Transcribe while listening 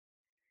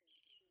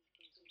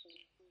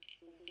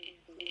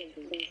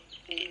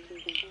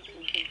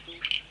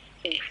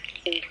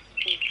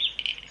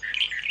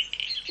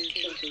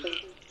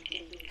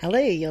Hello,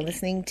 you're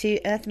listening to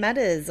Earth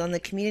Matters on the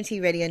Community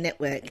Radio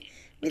Network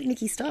with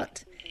Nikki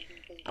Stott.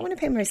 I want to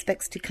pay my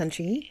respects to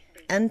country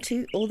and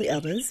to all the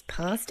elders,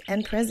 past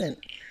and present,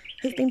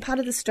 who've been part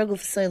of the struggle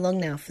for so long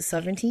now for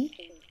sovereignty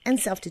and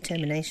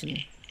self-determination.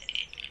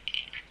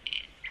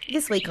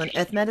 This week on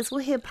Earth Matters,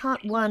 we'll hear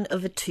part one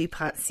of a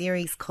two-part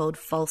series called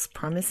False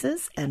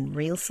Promises and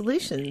Real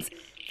Solutions,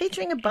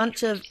 featuring a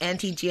bunch of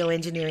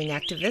anti-geoengineering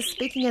activists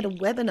speaking at a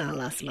webinar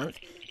last month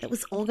that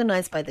was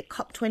organised by the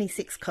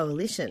COP26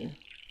 Coalition.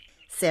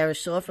 Sarah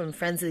Shaw from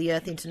Friends of the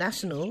Earth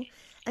International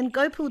and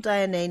Gopal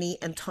Dayaneni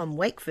and Tom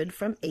Wakeford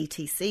from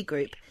ETC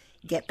Group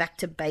get back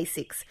to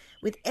basics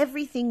with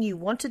everything you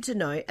wanted to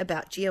know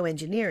about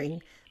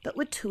geoengineering but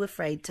were too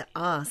afraid to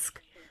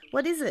ask.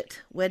 What is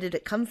it? Where did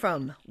it come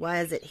from? Why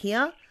is it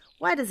here?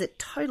 Why does it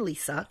totally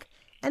suck?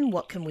 And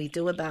what can we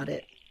do about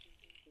it?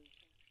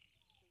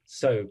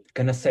 So,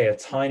 going to say a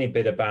tiny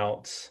bit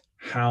about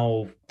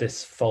how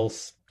this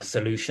false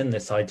solution,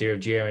 this idea of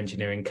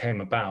geoengineering came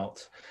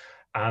about.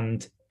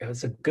 And it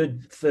was a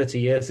good 30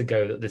 years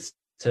ago that this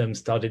term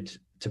started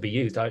to be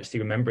used. I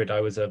actually remember it.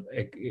 I was an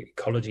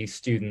ecology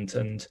student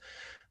and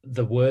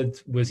the word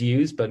was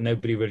used, but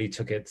nobody really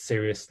took it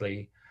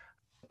seriously.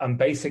 And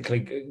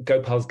basically,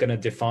 Gopal's going to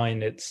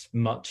define it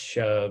much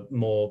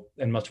more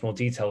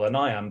detail than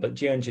I am. But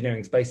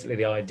geoengineering is basically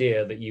the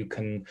idea that you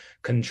can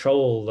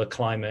control the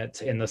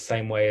climate in the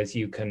same way as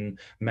you can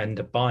mend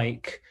a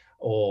bike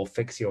or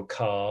fix your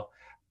car.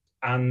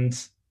 And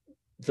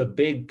the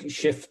big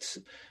shift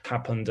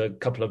happened a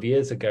couple of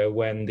years ago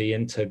when the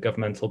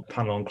Intergovernmental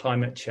Panel on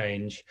Climate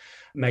Change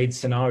made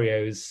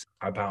scenarios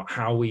about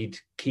how we'd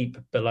keep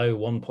below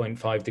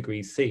 1.5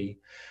 degrees C.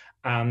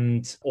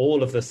 And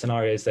all of the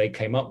scenarios they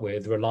came up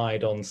with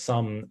relied on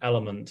some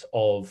element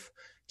of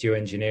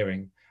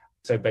geoengineering.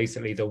 So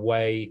basically the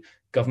way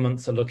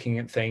governments are looking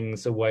at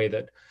things, the way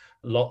that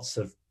lots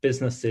of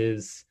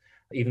businesses,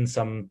 even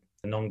some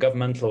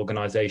non-governmental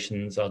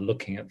organizations are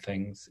looking at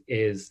things,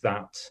 is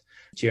that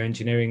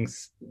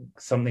geoengineering's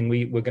something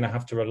we're going to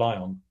have to rely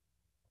on.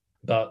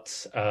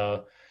 But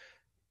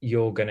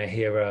you're going to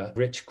hear a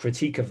rich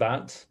critique of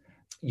that.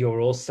 You're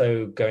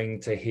also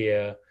going to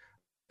hear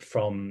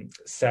from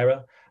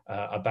Sarah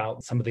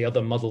about some of the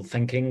other muddled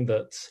thinking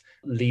that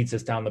leads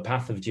us down the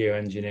path of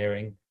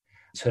geoengineering.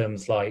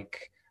 Terms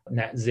like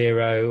net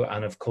zero,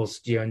 and of course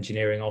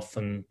geoengineering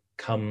often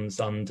comes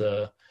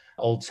under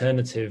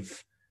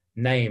alternative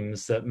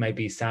names that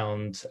maybe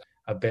sound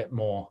a bit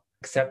more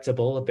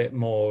acceptable, a bit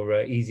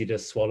more easy to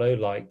swallow,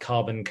 like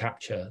carbon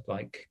capture.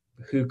 Like,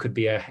 who could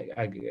be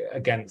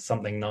against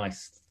something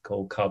nice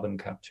called carbon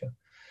capture?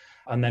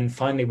 And then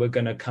finally, we're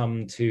going to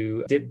come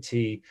to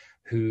Dipti,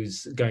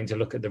 who's going to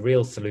look at the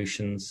real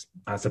solutions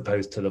as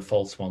opposed to the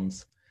false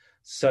ones.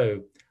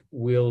 So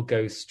we'll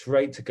go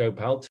straight to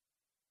Gopal.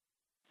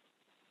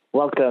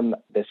 Welcome.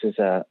 This is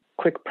a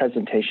quick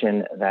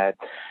presentation that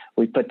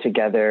we put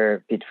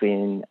together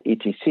between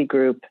ETC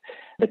Group,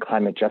 the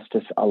Climate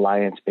Justice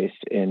Alliance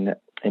based in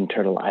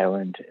Turtle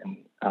Island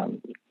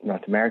in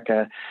North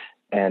America,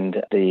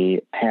 and the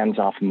Hands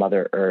Off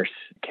Mother Earth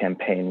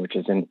campaign, which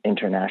is an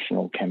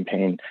international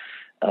campaign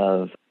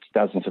of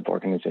dozens of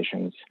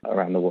organizations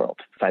around the world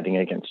fighting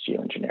against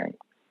geoengineering.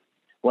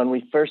 When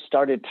we first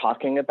started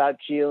talking about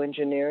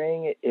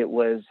geoengineering, it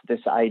was this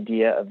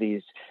idea of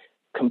these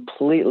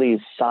completely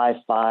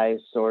sci-fi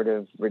sort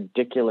of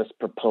ridiculous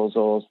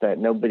proposals that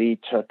nobody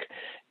took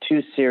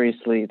too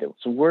seriously, that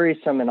was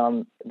worrisome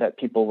and that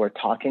people were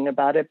talking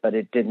about it, but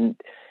it didn't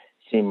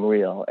seem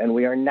real. And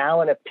we are now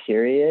in a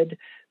period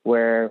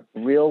where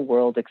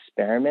real-world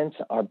experiments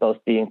are both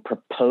being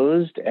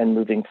proposed and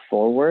moving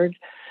forward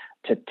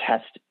to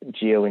test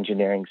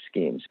geoengineering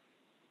schemes.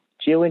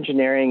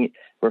 Geoengineering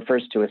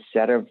refers to a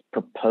set of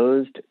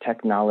proposed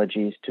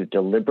technologies to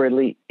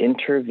deliberately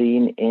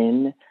intervene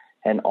in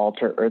and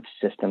alter Earth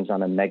systems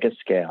on a mega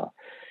scale.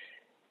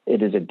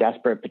 It is a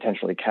desperate,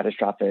 potentially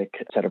catastrophic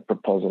set of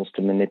proposals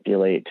to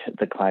manipulate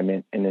the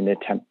climate in an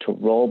attempt to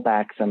roll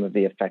back some of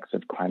the effects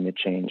of climate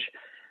change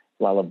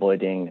while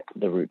avoiding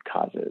the root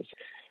causes.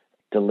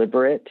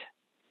 Deliberate,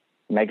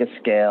 mega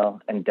scale,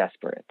 and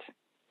desperate.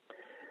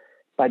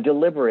 By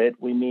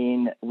deliberate, we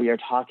mean we are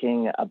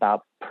talking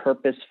about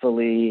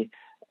purposefully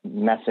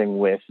messing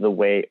with the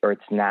way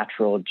Earth's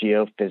natural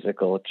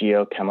geophysical,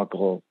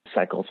 geochemical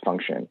cycles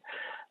function.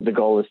 The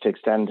goal is to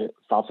extend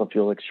fossil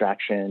fuel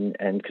extraction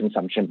and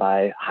consumption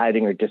by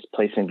hiding or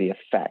displacing the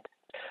effect.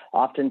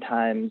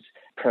 Oftentimes,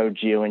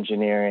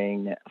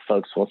 pro-geoengineering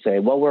folks will say,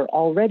 well, we're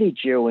already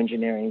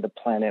geoengineering the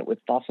planet with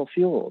fossil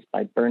fuels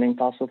by burning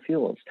fossil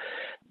fuels.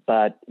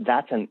 But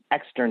that's an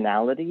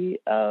externality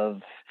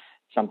of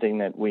something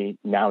that we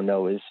now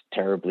know is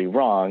terribly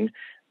wrong,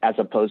 as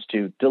opposed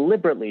to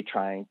deliberately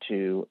trying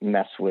to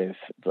mess with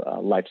the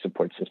life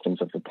support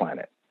systems of the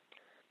planet.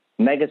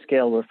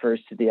 Megascale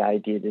refers to the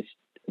idea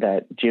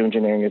that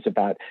geoengineering is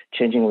about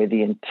changing the way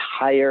the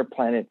entire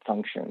planet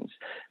functions,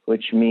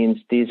 which means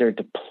these are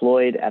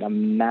deployed at a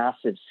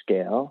massive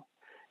scale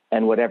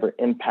And whatever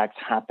impacts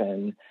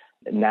happen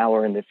now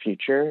or in the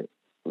future,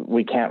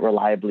 we can't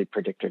reliably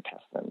predict or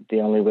test them.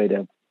 The only way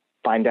to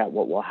find out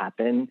what will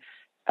happen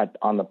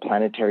on the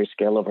planetary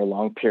scale over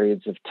long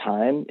periods of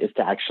time is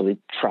to actually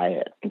try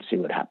it and see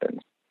what happens.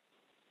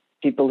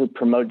 People who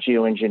promote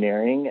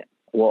geoengineering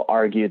will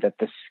argue that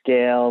the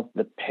scale,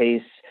 the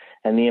pace,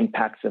 and the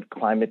impacts of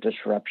climate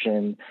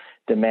disruption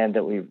demand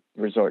that we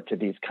resort to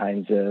these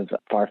kinds of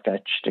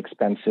far-fetched,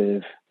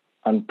 expensive,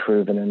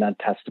 unproven, and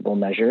untestable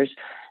measures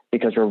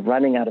because we're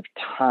running out of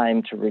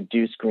time to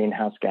reduce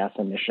greenhouse gas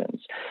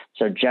emissions.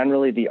 So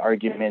generally, the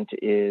argument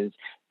is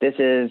this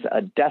is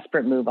a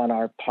desperate move on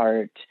our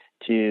part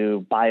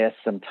to buy us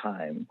some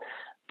time.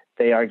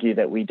 They argue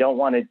that we don't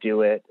want to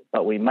do it,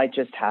 but we might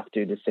just have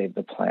to save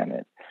the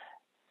planet.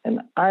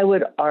 And I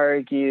would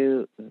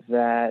argue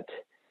that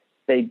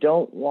they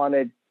don't want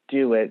to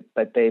do it,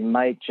 but they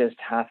might just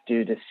have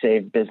to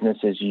save business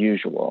as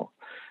usual.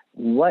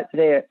 What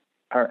they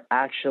are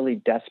actually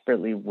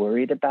desperately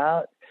worried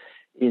about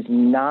is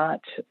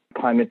not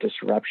climate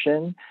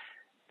disruption,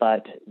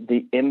 but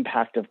the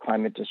impact of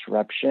climate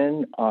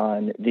disruption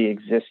on the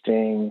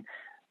existing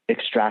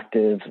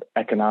extractive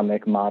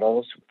economic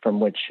models from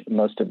which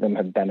most of them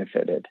have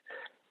benefited.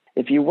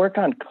 If you work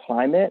on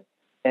climate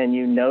and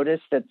you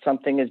notice that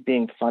something is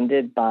being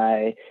funded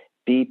by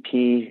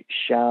BP,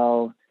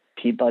 Shell,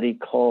 Peabody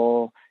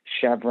Coal,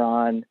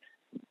 Chevron,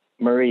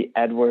 Murray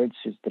Edwards,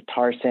 who's the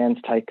tar sands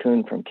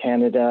tycoon from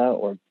Canada,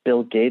 or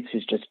Bill Gates,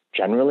 who's just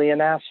generally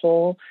an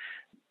asshole,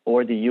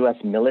 or the US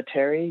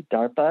military,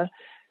 DARPA,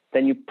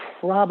 then you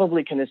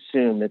probably can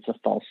assume it's a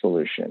false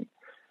solution.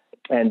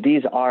 And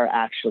these are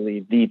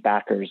actually the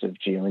backers of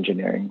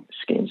geoengineering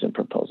schemes and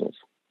proposals.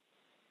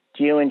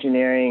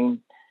 Geoengineering,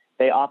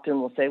 they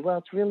often will say, well,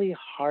 it's really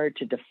hard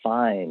to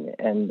define.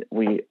 And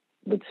we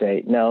would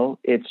say, no,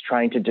 it's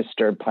trying to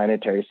disturb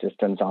planetary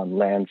systems on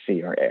land,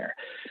 sea, or air.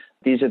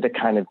 These are the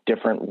kind of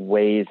different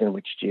ways in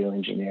which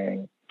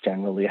geoengineering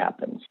generally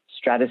happens.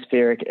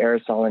 Stratospheric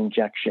aerosol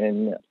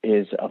injection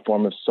is a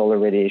form of solar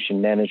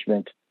radiation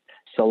management.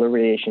 Solar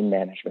radiation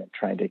management,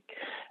 trying to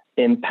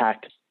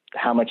impact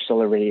how much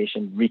solar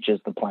radiation reaches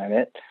the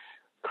planet.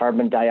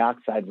 Carbon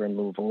dioxide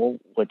removal,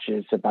 which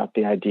is about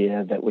the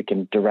idea that we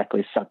can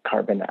directly suck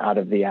carbon out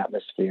of the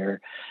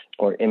atmosphere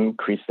or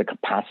increase the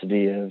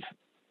capacity of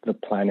the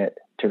planet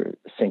to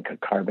sink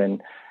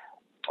carbon.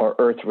 Or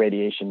Earth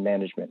radiation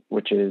management,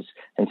 which is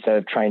instead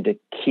of trying to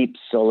keep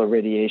solar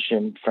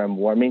radiation from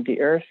warming the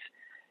Earth,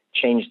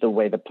 change the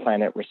way the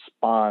planet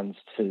responds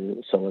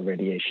to solar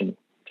radiation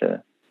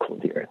to cool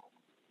the Earth.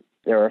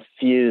 There are a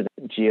few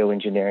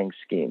geoengineering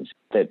schemes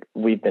that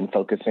we've been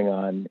focusing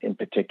on in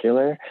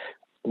particular.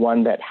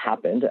 One that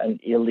happened, an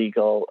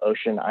illegal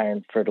ocean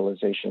iron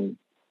fertilization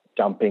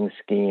dumping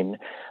scheme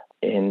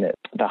in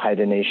the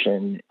Haida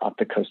Nation off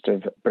the coast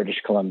of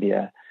British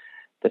Columbia.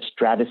 The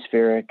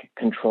stratospheric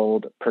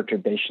controlled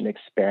perturbation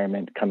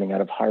experiment coming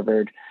out of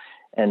Harvard,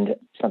 and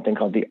something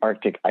called the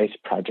Arctic Ice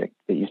Project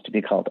that used to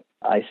be called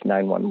ICE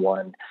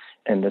 911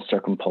 in the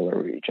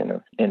circumpolar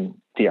region in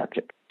the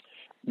Arctic.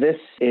 This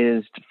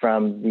is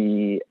from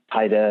the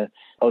Haida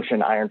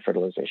ocean iron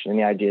fertilization. And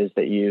the idea is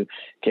that you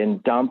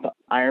can dump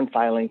iron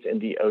filings in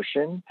the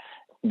ocean.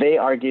 They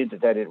argued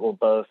that it will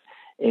both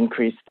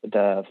increase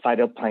the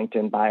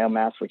phytoplankton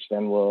biomass, which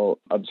then will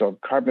absorb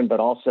carbon, but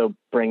also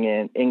bring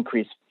in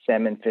increased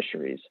salmon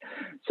fisheries.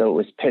 So it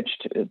was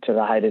pitched to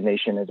the Haida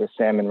Nation as a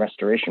salmon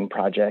restoration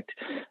project.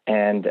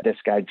 And this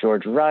guy,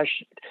 George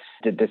Rush,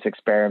 did this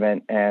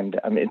experiment, and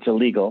it's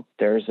illegal.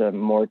 There's a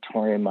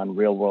moratorium on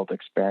real-world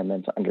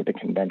experiments under the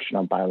Convention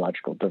on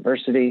Biological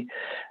Diversity,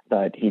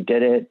 but he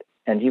did it,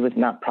 and he was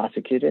not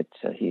prosecuted,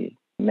 so he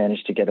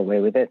managed to get away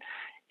with it.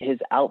 His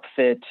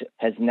outfit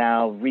has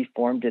now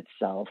reformed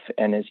itself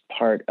and is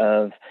part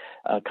of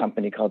a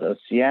company called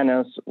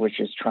Oceanos,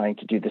 which is trying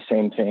to do the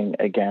same thing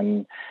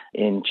again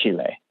in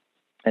Chile.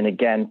 And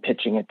again,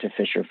 pitching it to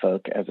fisher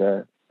folk as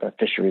a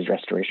fisheries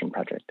restoration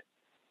project.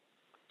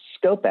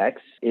 ScopeX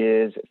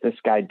is this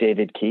guy,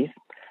 David Keith.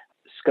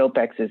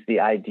 ScopeX is the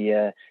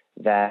idea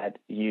that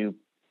you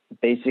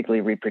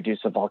basically reproduce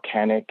a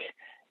volcanic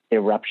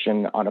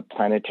eruption on a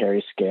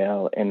planetary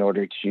scale in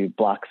order to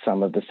block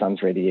some of the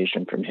sun's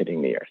radiation from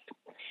hitting the Earth.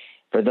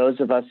 For those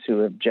of us who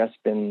have just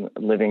been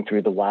living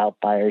through the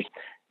wildfires,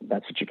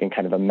 that's what you can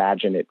kind of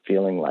imagine it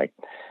feeling like.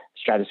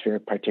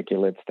 Stratospheric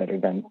particulates that are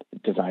then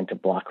designed to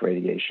block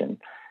radiation.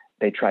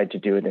 They tried to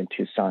do it in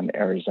Tucson,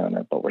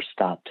 Arizona, but were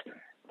stopped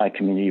by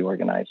community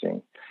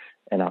organizing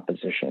and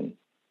opposition.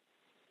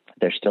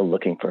 They're still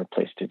looking for a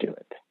place to do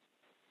it.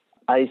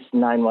 ICE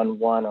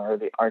 911, or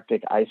the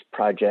Arctic Ice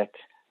Project,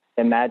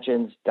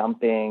 imagines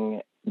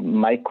dumping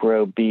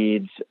micro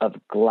beads of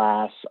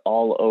glass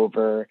all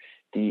over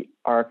the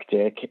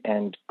Arctic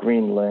and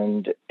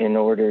Greenland in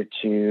order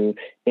to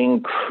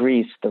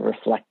increase the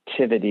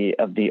reflectivity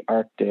of the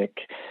Arctic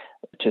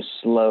to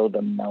slow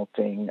the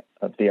melting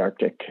of the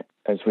Arctic.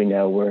 As we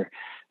know, we're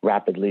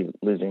rapidly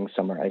losing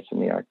summer ice in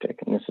the Arctic.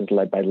 And this is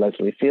led by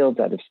Leslie Fields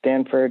out of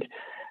Stanford.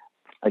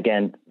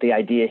 Again, the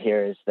idea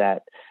here is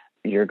that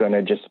you're going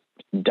to just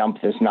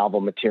dump this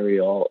novel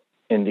material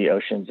in the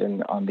oceans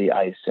and on the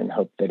ice and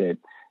hope that it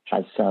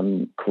has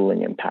some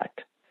cooling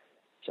impact.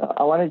 So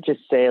I want to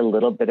just say a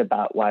little bit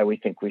about why we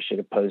think we should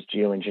oppose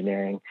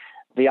geoengineering.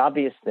 The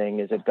obvious thing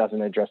is it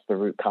doesn't address the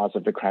root cause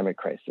of the climate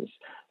crisis,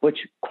 which,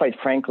 quite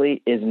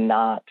frankly, is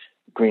not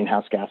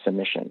greenhouse gas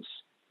emissions.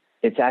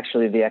 It's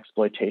actually the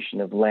exploitation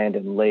of land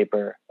and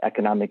labor,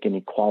 economic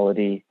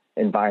inequality,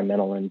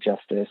 environmental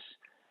injustice,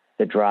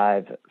 the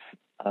drive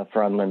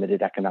for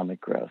unlimited economic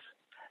growth.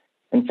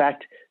 In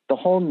fact, the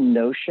whole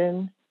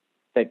notion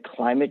that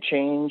climate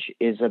change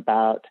is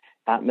about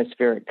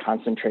atmospheric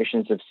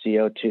concentrations of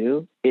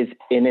CO2 is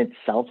in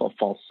itself a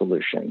false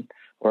solution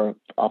or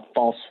a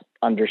false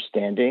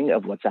understanding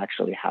of what's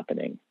actually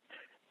happening.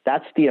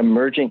 That's the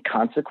emergent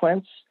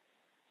consequence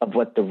of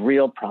what the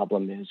real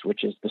problem is,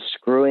 which is the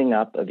screwing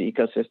up of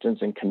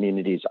ecosystems and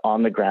communities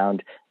on the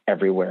ground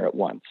everywhere at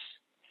once.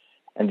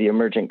 And the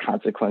emergent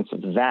consequence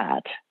of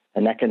that,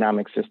 an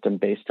economic system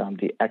based on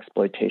the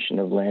exploitation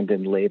of land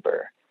and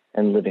labor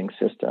and living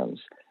systems,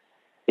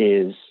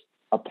 is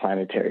a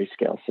planetary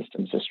scale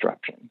systems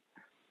destruction.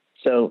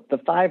 So the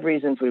 5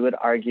 reasons we would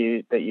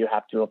argue that you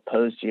have to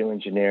oppose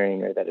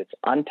geoengineering are that it's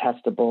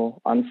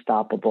untestable,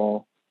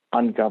 unstoppable,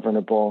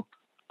 ungovernable,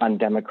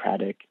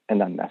 undemocratic,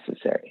 and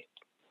unnecessary.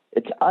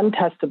 It's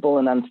untestable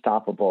and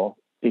unstoppable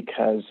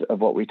because of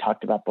what we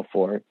talked about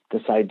before,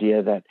 this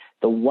idea that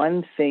the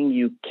one thing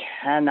you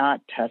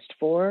cannot test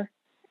for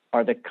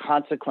are the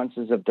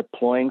consequences of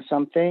deploying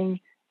something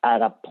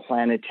at a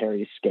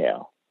planetary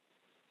scale.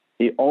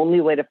 The only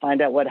way to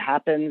find out what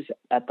happens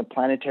at the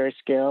planetary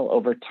scale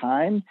over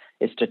time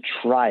is to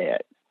try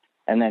it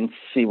and then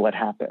see what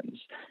happens.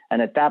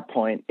 And at that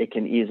point, it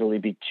can easily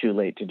be too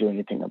late to do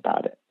anything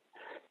about it.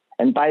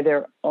 And by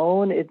their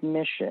own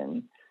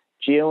admission,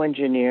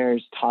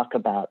 geoengineers talk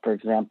about, for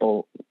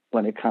example,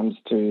 when it comes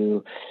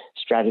to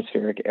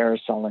stratospheric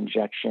aerosol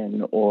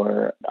injection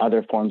or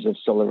other forms of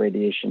solar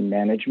radiation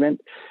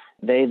management,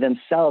 they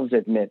themselves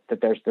admit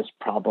that there's this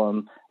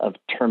problem of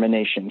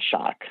termination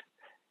shock,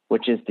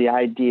 which is the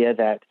idea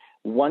that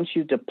once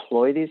you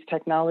deploy these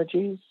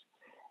technologies,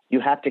 you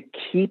have to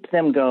keep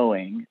them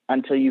going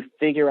until you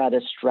figure out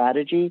a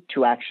strategy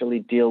to actually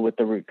deal with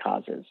the root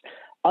causes.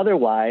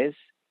 Otherwise,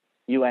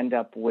 you end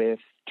up with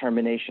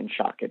termination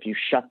shock. If you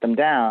shut them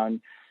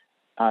down,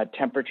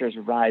 temperatures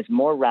rise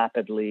more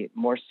rapidly,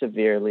 more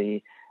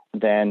severely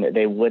than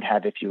they would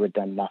have if you had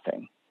done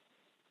nothing.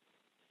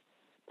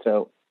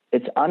 So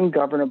it's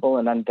ungovernable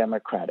and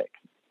undemocratic.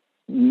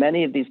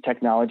 Many of these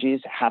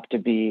technologies have to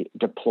be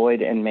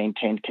deployed and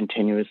maintained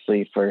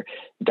continuously for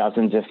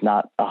dozens, if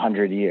not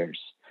 100 years.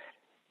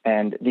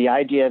 And the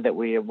idea that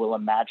we will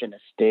imagine a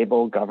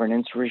stable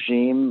governance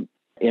regime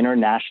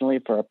internationally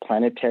for a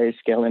planetary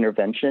scale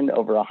intervention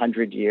over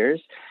 100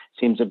 years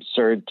seems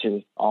absurd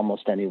to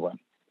almost anyone.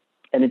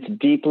 And it's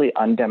deeply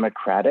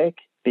undemocratic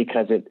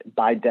because it,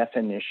 by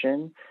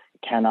definition,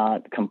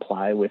 cannot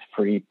comply with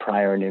free,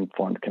 prior, and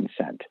informed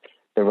consent,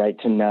 the right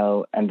to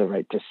know and the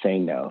right to say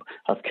no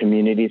of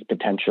communities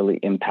potentially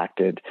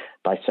impacted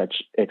by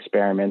such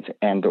experiments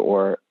and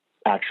or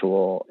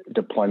actual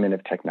deployment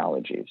of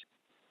technologies.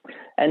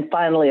 And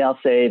finally, I'll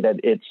say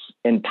that it's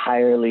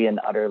entirely and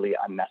utterly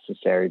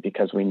unnecessary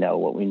because we know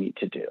what we need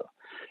to do.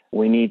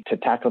 We need to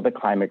tackle the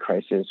climate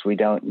crisis. We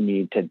don't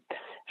need to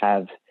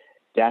have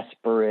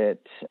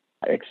desperate,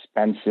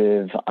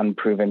 expensive,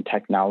 unproven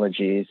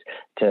technologies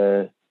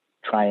to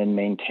try and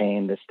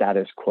maintain the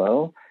status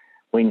quo.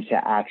 We need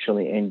to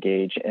actually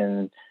engage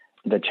in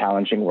the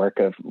challenging work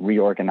of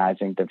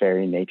reorganizing the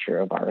very nature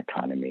of our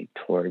economy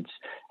towards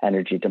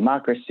energy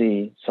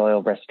democracy,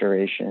 soil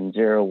restoration,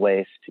 zero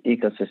waste,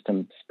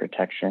 ecosystems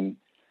protection,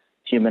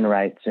 human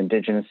rights,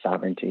 indigenous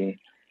sovereignty,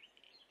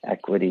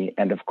 equity,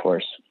 and of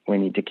course, we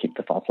need to keep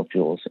the fossil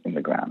fuels in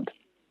the ground.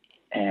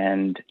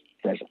 And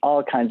there's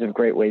all kinds of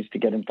great ways to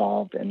get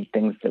involved and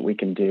things that we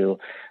can do.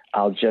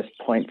 I'll just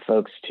point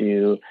folks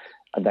to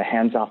the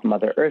Hands Off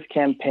Mother Earth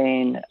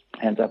campaign,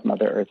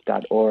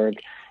 handsoffmotherearth.org,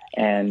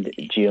 and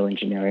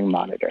Geoengineering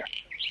Monitor.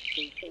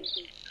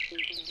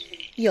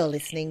 You're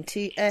listening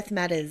to Earth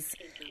Matters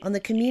on the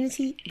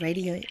Community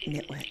Radio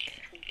Network.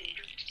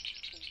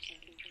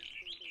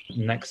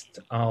 Next,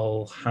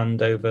 I'll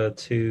hand over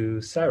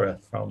to Sarah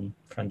from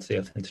Friends of the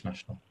Earth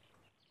International.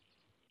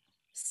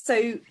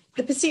 So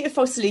the pursuit of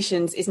false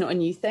solutions is not a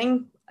new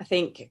thing. I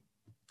think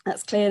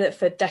that's clear that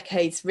for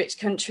decades, rich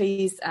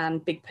countries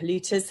and big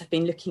polluters have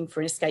been looking for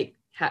an escape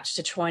hatch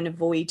to try and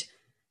avoid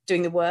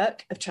doing the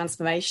work of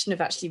transformation, of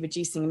actually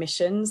reducing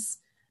emissions,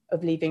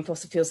 of leaving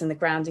fossil fuels in the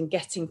ground and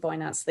getting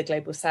finance to the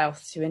global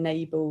south to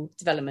enable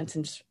development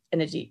and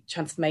energy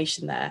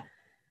transformation there.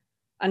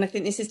 And I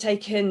think this has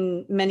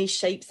taken many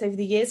shapes over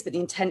the years, but the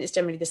intent is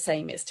generally the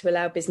same. It's to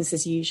allow business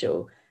as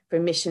usual for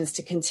emissions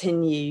to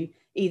continue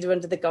either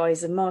under the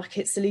guise of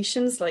market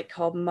solutions like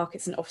carbon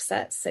markets and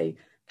offsets, so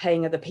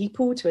paying other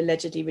people to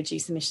allegedly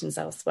reduce emissions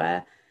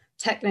elsewhere,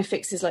 techno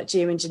fixes like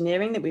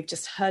geoengineering that we've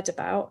just heard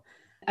about,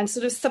 and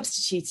sort of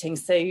substituting,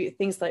 so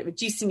things like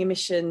reducing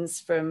emissions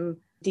from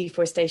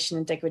deforestation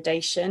and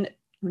degradation,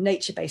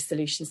 nature-based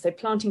solutions, so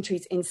planting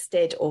trees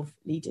instead of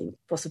leaving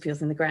fossil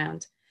fuels in the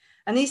ground.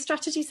 And these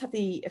strategies have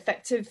the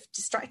effect of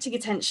distracting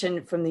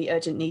attention from the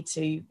urgent need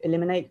to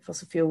eliminate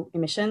fossil fuel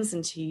emissions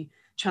and to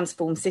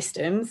transform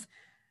systems,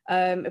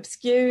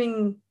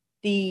 obscuring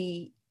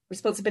the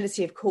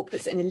responsibility of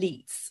corporates and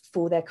elites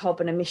for their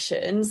carbon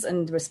emissions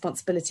and the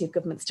responsibility of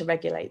governments to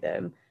regulate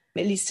them.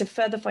 It leads to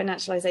further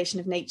financialisation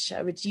of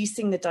nature,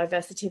 reducing the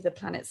diversity of the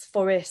planet's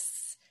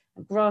forests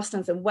and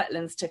grasslands and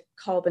wetlands to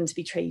carbon to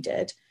be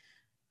traded.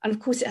 And of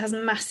course, it has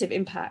massive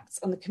impacts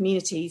on the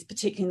communities,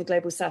 particularly in the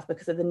global south,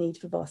 because of the need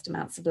for vast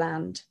amounts of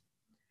land.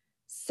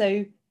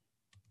 So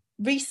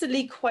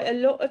recently, quite a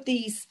lot of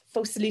these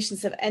false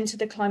solutions have entered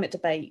the climate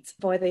debate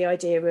via the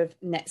idea of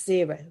net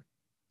zero.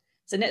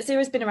 So net zero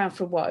has been around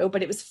for a while,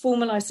 but it was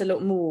formalised a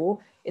lot more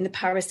in the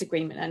Paris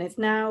Agreement, and it's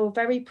now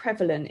very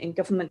prevalent in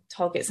government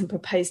targets and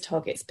proposed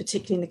targets,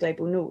 particularly in the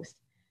global north.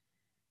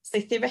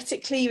 So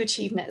theoretically, you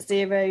achieve net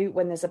zero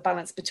when there's a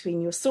balance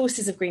between your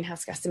sources of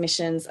greenhouse gas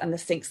emissions and the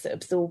sinks that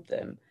absorb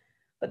them.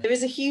 But there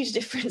is a huge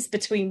difference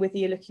between whether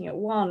you're looking at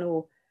 1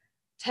 or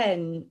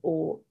 10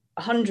 or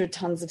 100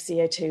 tonnes of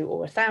CO2 or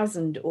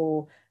 1,000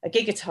 or a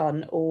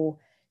gigaton.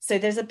 So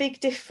there's a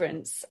big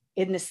difference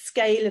in the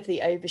scale of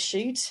the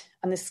overshoot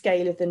and the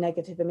scale of the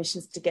negative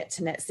emissions to get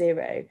to net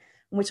zero.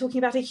 And we're talking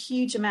about a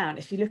huge amount.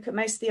 If you look at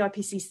most of the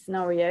IPCC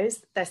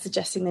scenarios, they're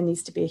suggesting there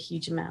needs to be a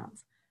huge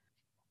amount,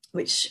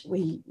 which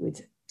we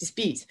would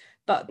dispute.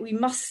 But we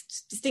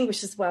must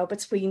distinguish as well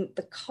between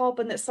the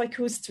carbon that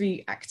cycles through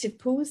active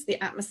pools,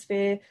 the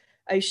atmosphere,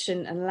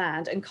 ocean and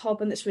land, and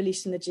carbon that's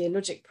released in the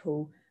geologic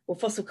pool or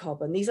fossil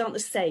carbon. These aren't the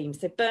same.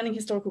 So burning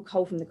historical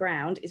coal from the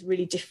ground is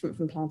really different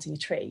from planting a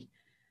tree.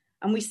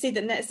 And we see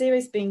that net zero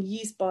is being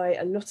used by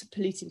a lot of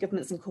polluting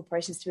governments and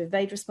corporations to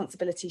evade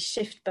responsibility,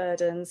 shift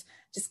burdens,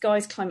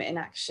 disguise climate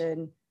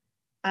inaction,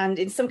 and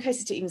in some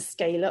cases to even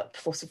scale up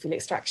fossil fuel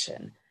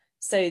extraction.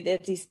 So there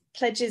are these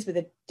pledges with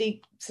a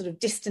deep, sort of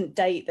distant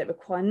date that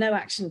require no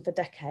action for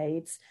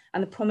decades,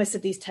 and the promise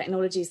of these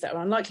technologies that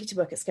are unlikely to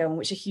work at scale and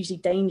which are hugely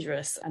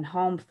dangerous and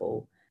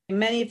harmful.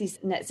 Many of these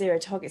net zero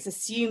targets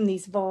assume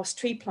these vast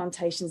tree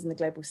plantations in the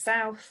global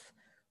south,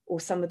 or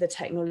some of the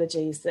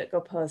technologies that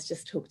Gopal has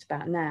just talked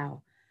about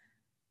now.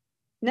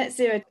 Net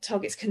zero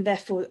targets can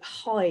therefore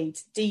hide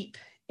deep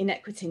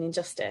inequity and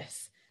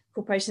injustice.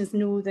 Corporations,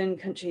 northern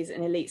countries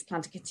and elites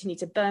plan to continue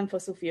to burn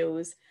fossil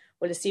fuels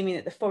while assuming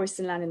that the forests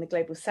and land in the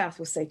global south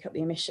will soak up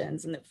the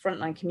emissions and that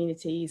frontline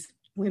communities,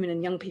 women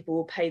and young people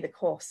will pay the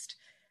cost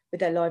with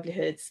their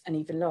livelihoods and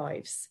even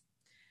lives.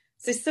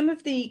 So some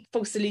of the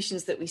false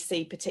solutions that we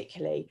see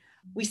particularly,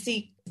 we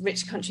see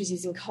rich countries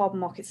using carbon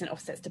markets and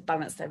offsets to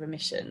balance their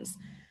emissions.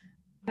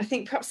 I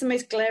think perhaps the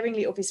most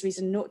glaringly obvious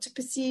reason not to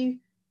pursue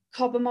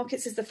carbon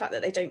markets is the fact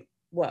that they don't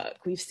work.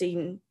 We've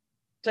seen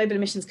global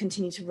emissions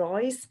continue to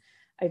rise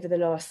over the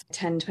last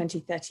 10, 20,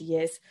 30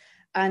 years,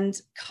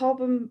 and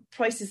carbon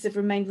prices have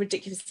remained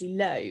ridiculously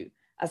low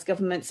as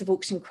governments have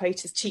auctioned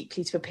quotas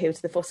cheaply to appeal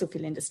to the fossil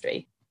fuel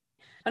industry.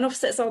 And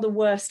offsets are the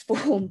worst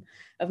form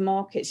of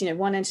markets. You know,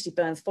 one entity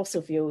burns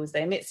fossil fuels,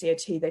 they emit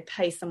CO2, they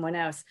pay someone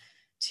else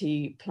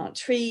to plant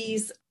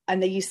trees,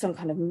 and they use some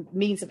kind of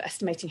means of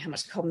estimating how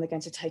much carbon they're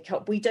going to take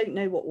up. We don't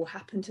know what will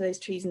happen to those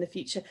trees in the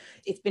future.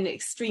 It's been an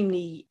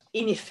extremely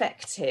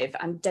ineffective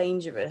and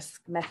dangerous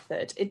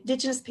method.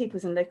 Indigenous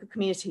peoples and local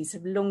communities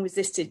have long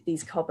resisted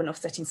these carbon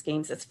offsetting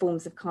schemes as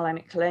forms of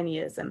climate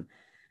colonialism.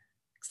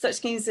 Such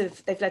schemes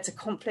they've led to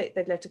conflict,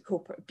 they've led to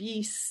corporate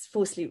abuse,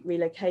 forced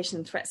relocation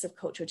and threats of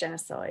cultural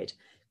genocide.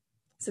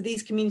 So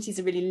these communities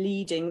are really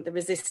leading the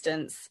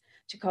resistance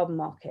to carbon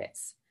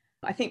markets.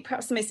 I think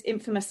perhaps the most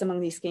infamous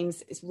among these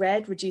schemes is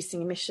REDD,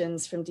 Reducing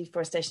Emissions from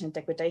Deforestation and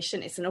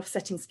Degradation. It's an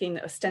offsetting scheme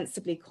that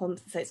ostensibly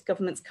compensates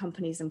governments,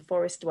 companies and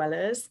forest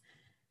dwellers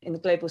in the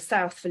global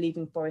south for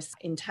leaving forests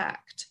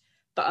intact.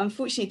 But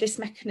unfortunately, this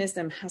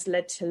mechanism has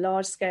led to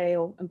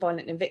large-scale and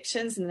violent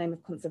evictions in the name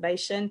of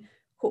conservation,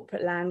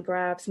 corporate land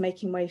grabs,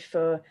 making way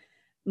for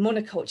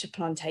monoculture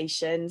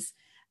plantations,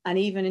 and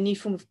even a new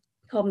form of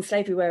carbon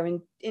slavery where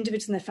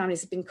individuals and their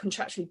families have been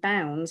contractually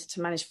bound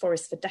to manage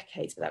forests for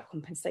decades without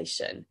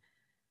compensation.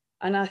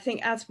 And I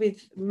think, as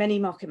with many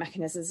market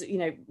mechanisms, you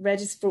know,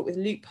 REDD is fraught with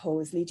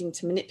loopholes leading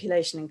to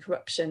manipulation and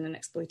corruption and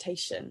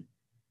exploitation.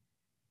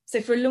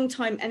 So for a long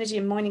time, energy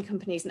and mining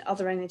companies and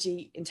other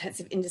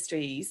energy-intensive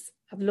industries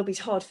have lobbied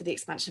hard for the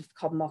expansion of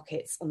carbon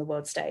markets on the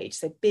world stage.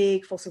 So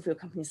big fossil fuel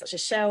companies such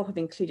as Shell have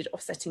included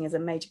offsetting as a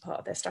major part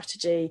of their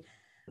strategy.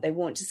 They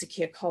want to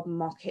secure carbon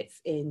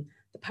markets in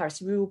the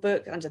Paris Rule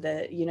Book under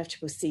the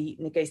UNFCCC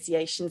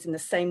negotiations in the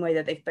same way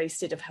that they've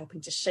boasted of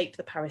helping to shape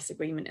the Paris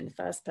Agreement in the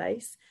first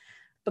place,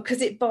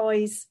 because it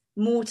buys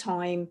more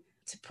time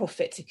to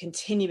profit, to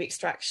continue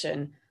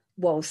extraction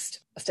whilst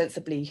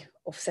ostensibly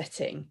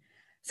offsetting.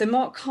 So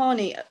Mark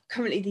Carney,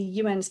 currently the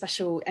UN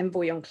Special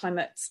Envoy on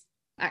Climate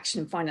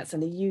Action and Finance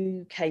and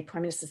the UK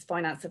Prime Minister's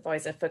Finance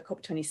Advisor for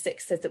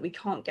COP26, says that we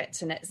can't get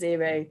to net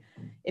zero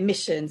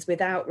emissions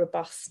without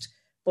robust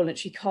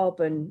voluntary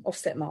carbon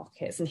offset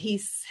markets. And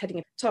he's heading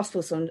a task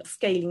force on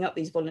scaling up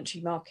these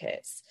voluntary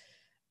markets.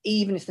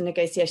 even if the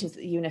negotiations at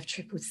the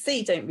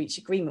UNFCCC don't reach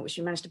agreement, which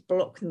we managed to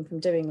block them from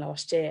doing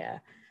last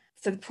year.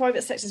 So the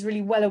private sector is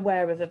really well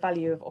aware of the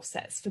value of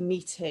offsets for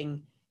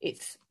meeting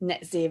its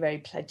net zero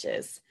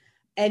pledges.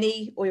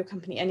 Any oil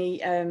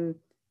company,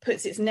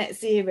 puts its net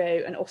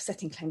zero and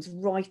offsetting claims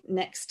right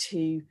next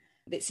to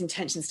its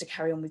intentions to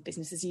carry on with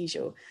business as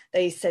usual.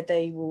 They said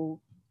they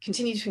will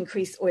continue to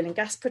increase oil and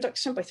gas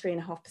production by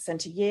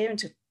 3.5% a year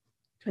until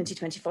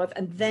 2025,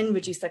 and then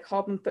reduce their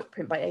carbon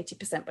footprint by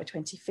 80% by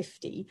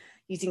 2050,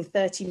 using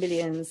 30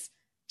 million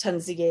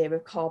tonnes a year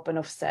of carbon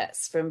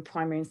offsets from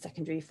primary and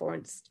secondary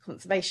forest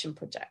conservation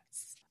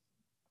projects.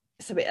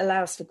 So it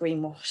allows for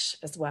greenwash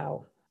as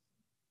well.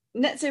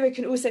 Net zero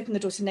can also open the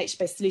door to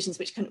nature-based solutions,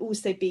 which can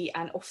also be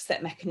an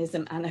offset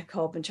mechanism and a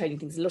carbon trading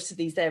thing. A lot of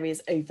these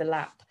areas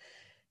overlap.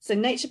 So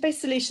nature-based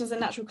solutions and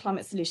natural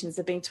climate solutions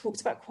are being talked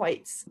about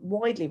quite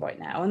widely right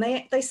now, and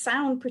they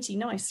sound pretty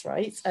nice,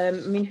 right?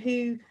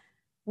 Who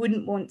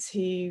wouldn't want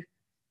to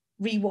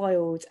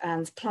rewild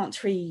and plant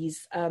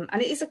trees?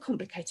 And it is a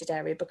complicated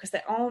area because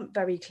there aren't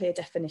very clear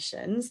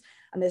definitions,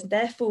 and there's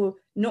therefore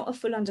not a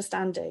full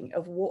understanding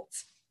of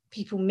what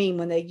people mean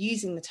when they're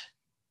using the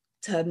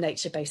term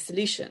nature-based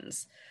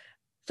solutions.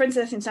 Friends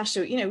of Earth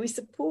International, we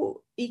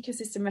support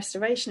ecosystem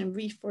restoration and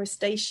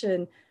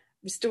reforestation,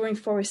 restoring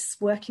forests,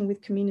 working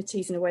with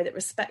communities in a way that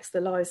respects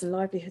the lives and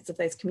livelihoods of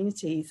those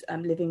communities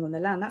living on the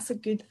land. That's a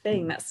good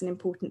thing. That's an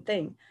important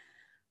thing.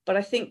 But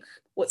I think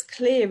what's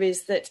clear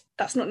is that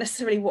that's not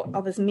necessarily what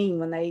others mean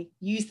when they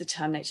use the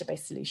term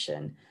nature-based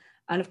solution.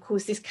 And of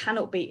course, this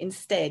cannot be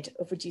instead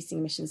of reducing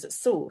emissions at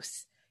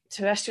source.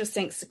 Terrestrial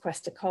sinks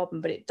sequester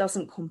carbon, but it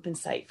doesn't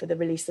compensate for the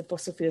release of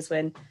fossil fuels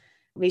when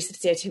release of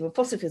CO2 when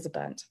fossil fuels are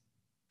burnt.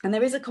 And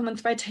there is a common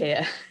thread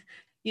here.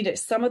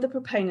 Some of the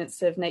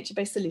proponents of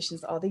nature-based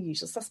solutions are the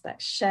usual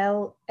suspects.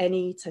 Shell,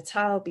 Eni,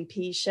 Total,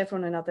 BP,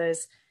 Chevron and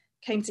others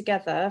came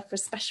together for a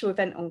special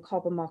event on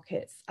carbon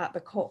markets at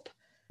the COP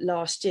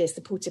last year,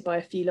 supported by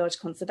a few large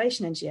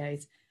conservation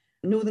NGOs.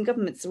 Northern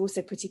governments are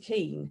also pretty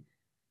keen.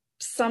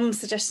 Some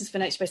suggestions for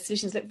nature-based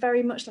solutions look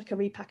very much like a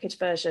repackaged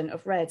version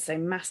of REDD, so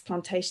mass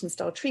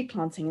plantation-style tree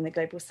planting in the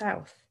global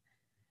south.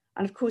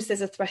 And of course,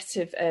 there's a threat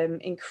of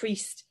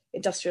increased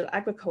industrial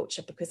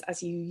agriculture, because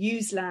as you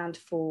use land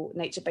for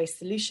nature-based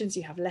solutions,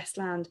 you have less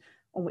land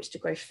on which to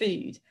grow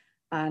food.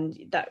 And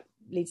that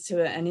leads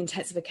to an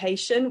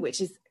intensification,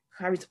 which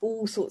carries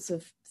all sorts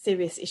of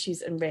serious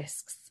issues and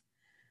risks.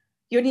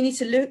 You only need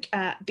to look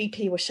at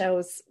BP or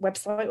Shell's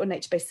website on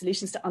nature-based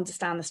solutions to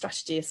understand the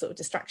strategy of sort of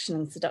distraction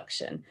and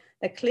seduction.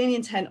 They're clearly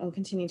intent on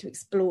continuing to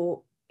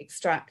explore,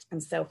 extract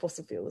and sell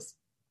fossil fuels.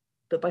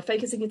 But by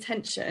focusing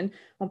attention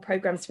on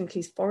programmes to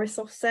increase forest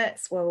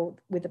offsets,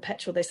 with the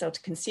petrol they sell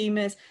to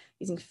consumers,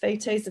 using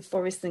photos of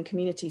forests and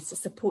communities to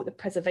support the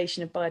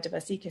preservation of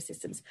biodiverse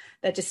ecosystems,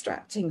 they're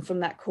distracting from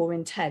that core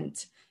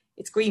intent.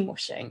 It's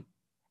greenwashing.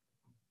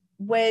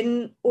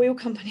 When oil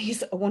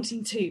companies are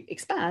wanting to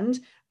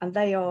expand and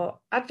they are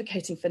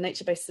advocating for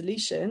nature-based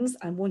solutions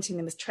and wanting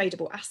them as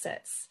tradable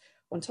assets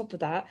on top of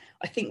that,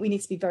 I think we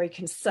need to be very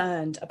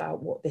concerned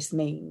about what this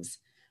means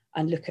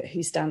and look at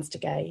who stands to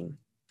gain.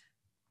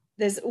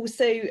 There's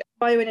also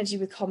bioenergy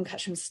with carbon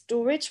capture and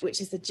storage,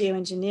 which is a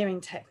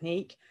geoengineering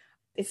technique.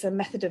 It's a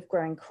method of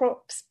growing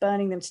crops,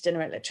 burning them to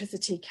generate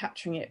electricity,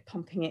 capturing it,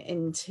 pumping it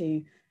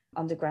into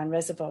underground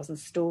reservoirs and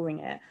storing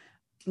it.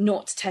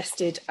 Not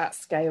tested at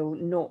scale,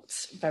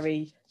 not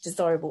very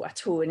desirable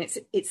at all. And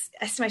it's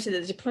estimated that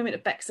the deployment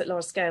of BECCS at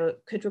large scale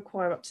could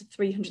require up to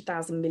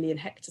 300,000 million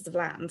hectares of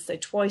land, so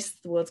twice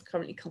the world's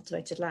currently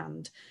cultivated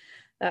land.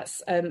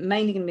 That's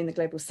mainly going to be in the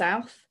global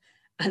south,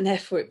 and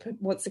therefore it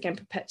once again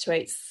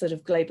perpetuates sort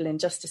of global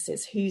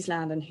injustices. Whose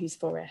land and whose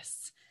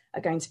forests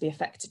are going to be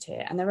affected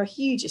here? And there are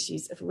huge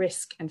issues of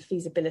risk and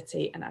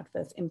feasibility and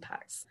adverse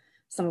impacts,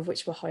 some of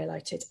which were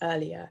highlighted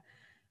earlier.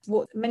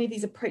 What many of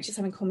these approaches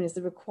have in common is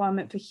the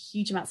requirement for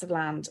huge amounts of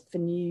land for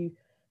new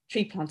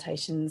tree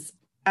plantations.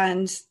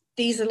 And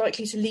these are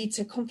likely to lead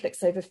to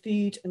conflicts over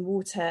food and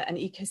water and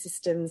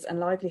ecosystems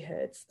and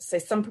livelihoods. So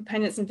some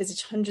proponents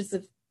envisage hundreds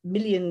of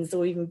millions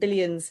or even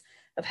billions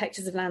of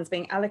hectares of land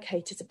being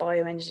allocated to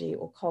bioenergy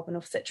or carbon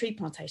offset tree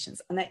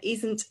plantations. And there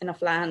isn't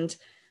enough land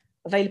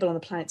available on the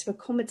planet to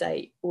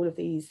accommodate all of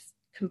these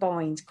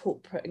combined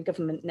corporate and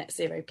government net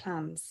zero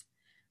plans.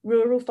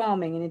 Rural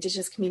farming and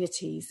indigenous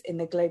communities in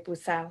the global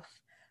south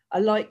are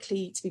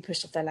likely to be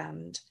pushed off their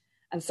land.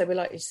 And so we're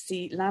likely to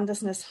see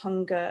landlessness,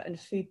 hunger and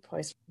food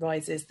price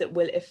rises that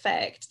will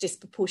affect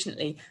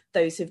disproportionately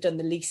those who've done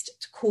the least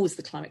to cause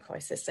the climate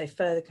crisis, so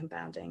further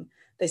compounding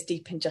those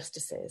deep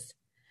injustices.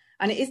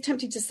 And it is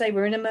tempting to say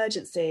we're in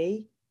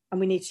emergency and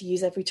we need to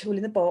use every tool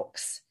in the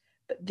box,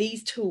 but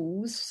these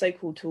tools,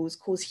 so-called tools,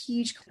 cause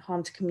huge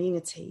harm to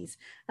communities,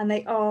 and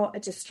they are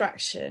a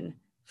distraction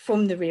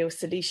from the real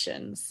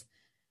solutions.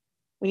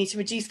 We need to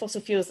reduce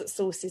fossil fuels at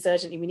sources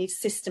urgently. We need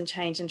system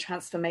change and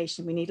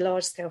transformation. We need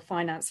large-scale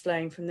finance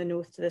flowing from the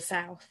north to the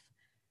south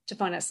to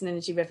finance an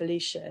energy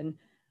revolution.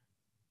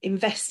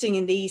 Investing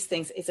in these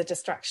things is a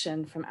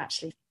distraction from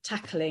actually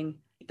tackling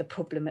the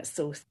problem at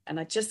source. And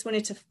I just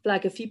wanted to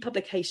flag a few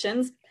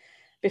publications.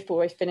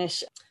 before I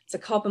finish. It's a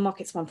carbon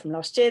markets one from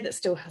last year that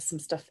still has some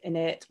stuff in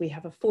it. We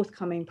have a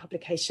forthcoming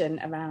publication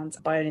around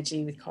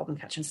bioenergy with carbon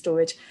capture and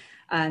storage.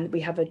 And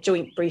we have a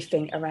joint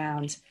briefing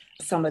around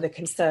some of the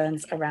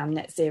concerns around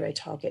net zero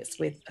targets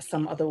with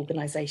some other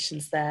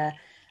organisations there.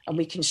 And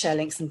we can share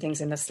links and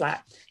things in the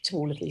Slack to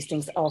all of these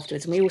things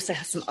afterwards. And we also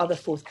have some other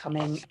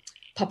forthcoming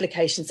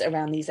publications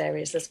around these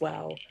areas as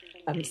well.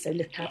 So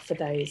look out for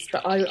those.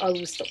 But I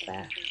will stop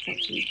there.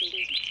 Thank you.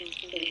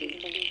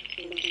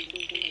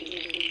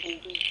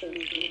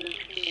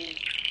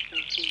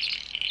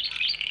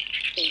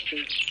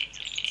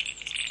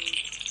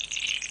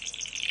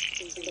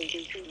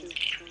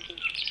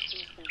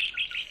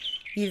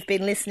 You've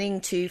been listening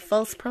to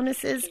False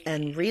Promises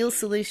and Real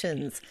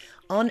Solutions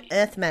on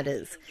Earth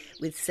Matters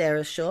with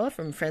Sarah Shaw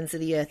from Friends of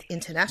the Earth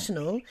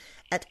International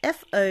at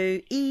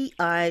foei.org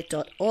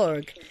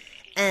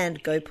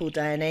and Gopal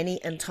Dayanani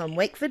and Tom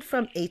Wakeford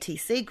from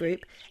ETC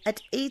Group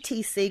at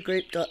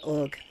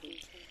etcgroup.org.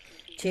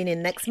 Tune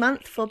in next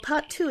month for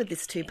part 2 of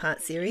this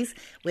 2-part series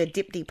where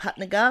Dipti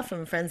Patnagar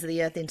from Friends of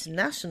the Earth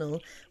International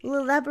will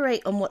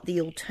elaborate on what the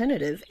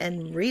alternative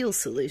and real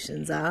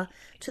solutions are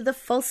to the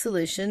false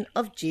solution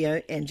of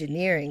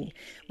geoengineering,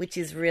 which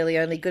is really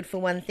only good for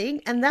one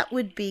thing, and that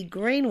would be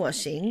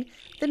greenwashing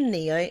the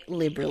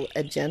neoliberal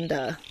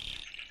agenda.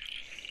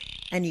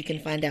 And you can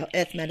find our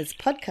Earth Matters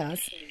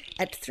podcast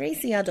at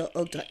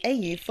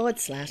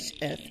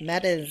 3cr.org.au/Earth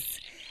Matters.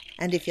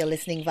 And if you're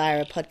listening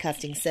via a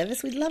podcasting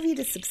service, we'd love you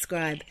to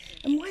subscribe.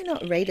 And why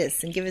not rate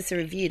us and give us a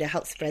review to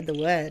help spread the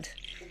word?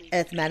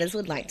 Earth Matters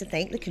would like to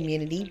thank the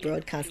Community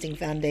Broadcasting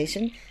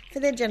Foundation for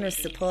their generous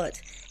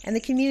support and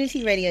the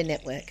Community Radio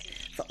Network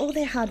for all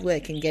their hard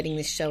work in getting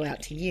this show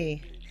out to you.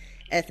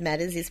 Earth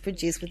Matters is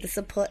produced with the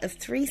support of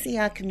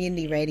 3CR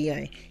Community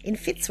Radio in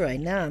Fitzroy,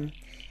 Naarm.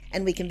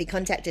 And we can be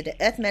contacted at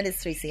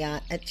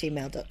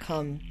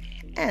earthmatters3cr@gmail.com.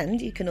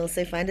 And you can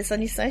also find us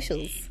on your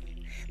socials.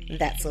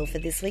 That's all for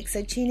this week,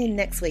 so tune in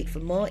next week for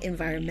more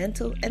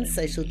environmental and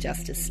social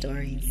justice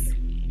stories.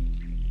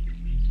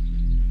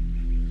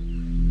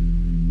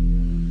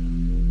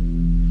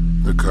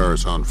 The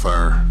car's on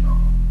fire,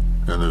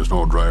 and there's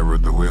no driver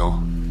at the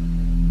wheel.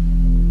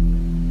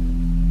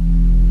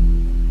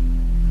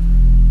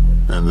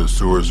 And the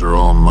sewers are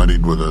all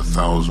muddied with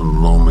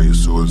 1,000 lonely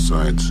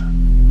suicides.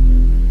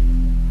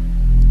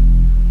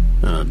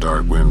 And a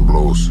dark wind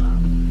blows.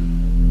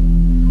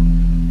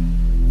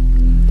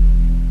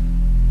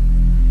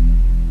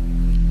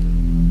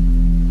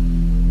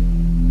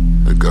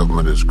 The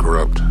government is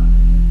corrupt,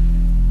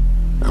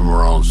 and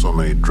we're on so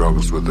many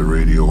drugs with the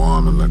radio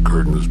on and the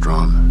curtains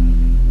drawn.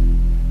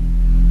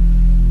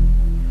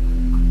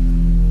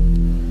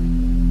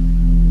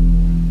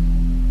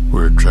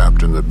 We're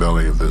trapped in the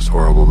belly of this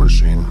horrible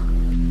machine,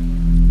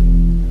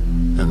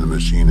 and the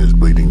machine is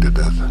bleeding to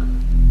death.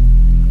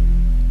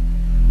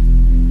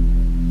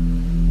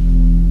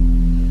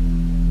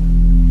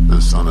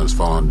 The sun has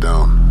fallen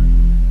down,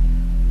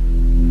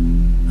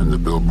 and the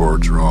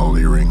billboards are all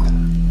leering.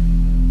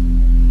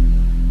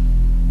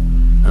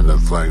 And the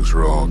flags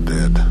are all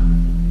dead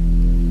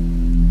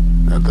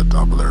at the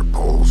top of their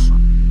poles.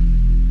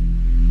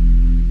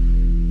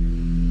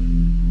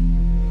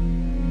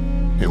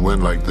 It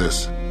went like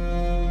this.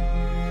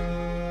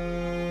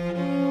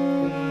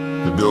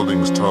 The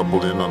buildings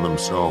toppled in on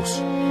themselves.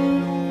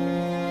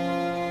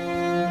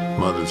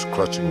 Mothers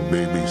clutching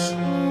babies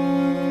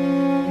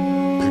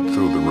picked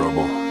through the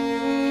rubble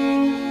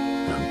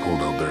and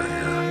pulled out their hair.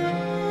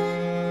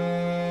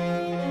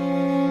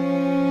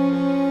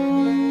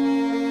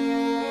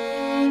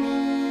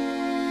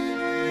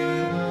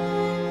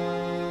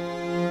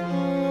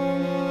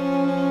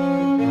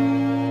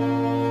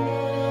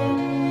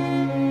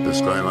 The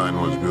skyline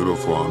was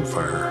beautiful on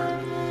fire.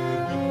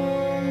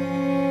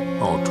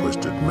 All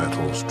twisted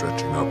metal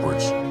stretching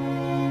upwards.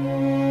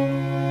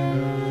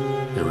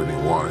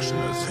 Everything washed in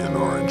a thin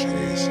orange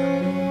haze.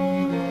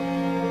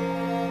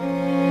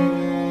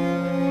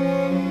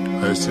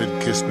 I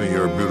said, "Kiss me,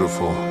 you're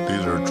beautiful.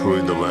 These are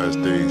truly the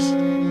last days."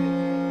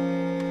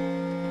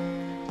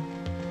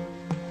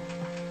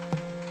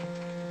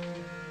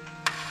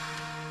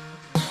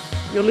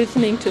 You're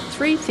listening to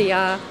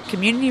 3CR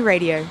Community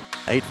Radio,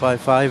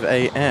 855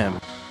 AM.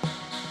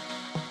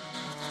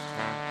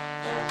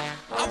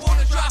 I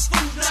wanna drop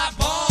food, not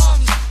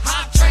bombs.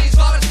 Hot trains,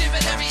 volunteer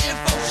at every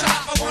info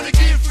shop. I wanna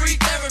give free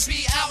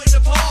therapy out in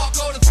the park.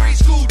 Go to 3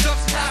 school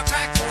jumps and high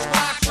practice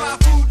rock.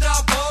 Drop food,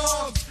 not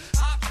bombs.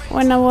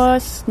 When I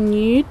was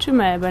new to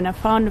Melbourne, I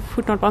found a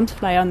Food Not Bombs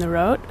flyer on the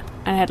road,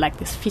 and I had like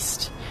this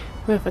fist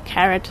with a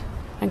carrot,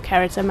 and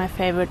carrots are my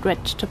favorite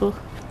vegetable.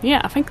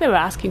 Yeah, I think they were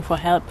asking for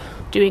help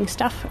doing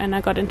stuff, and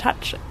I got in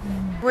touch.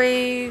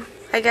 We,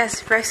 I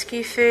guess,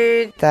 rescue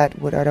food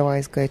that would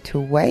otherwise go to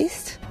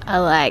waste. I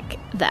like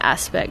the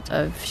aspect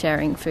of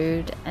sharing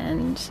food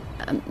and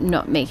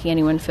not making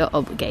anyone feel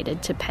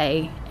obligated to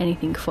pay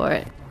anything for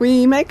it.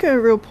 We make a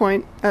real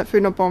point at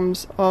Food Not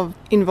Bombs of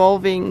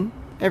involving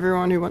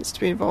everyone who wants to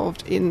be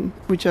involved in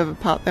whichever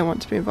part they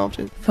want to be involved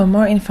in. For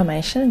more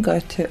information, go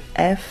to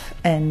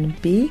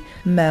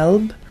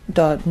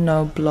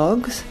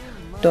fnbmelb.noblogs.com.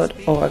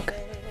 3cr.org.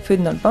 Food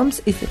Not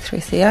Bombs is a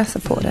 3CR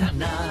supporter.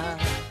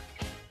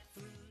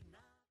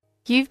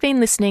 You've been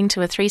listening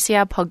to a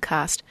 3CR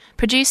podcast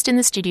produced in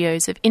the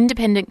studios of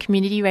independent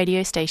community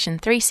radio station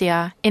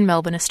 3CR in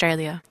Melbourne,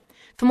 Australia.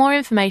 For more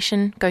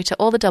information, go to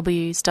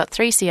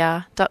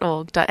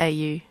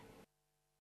allthews.3cr.org.au.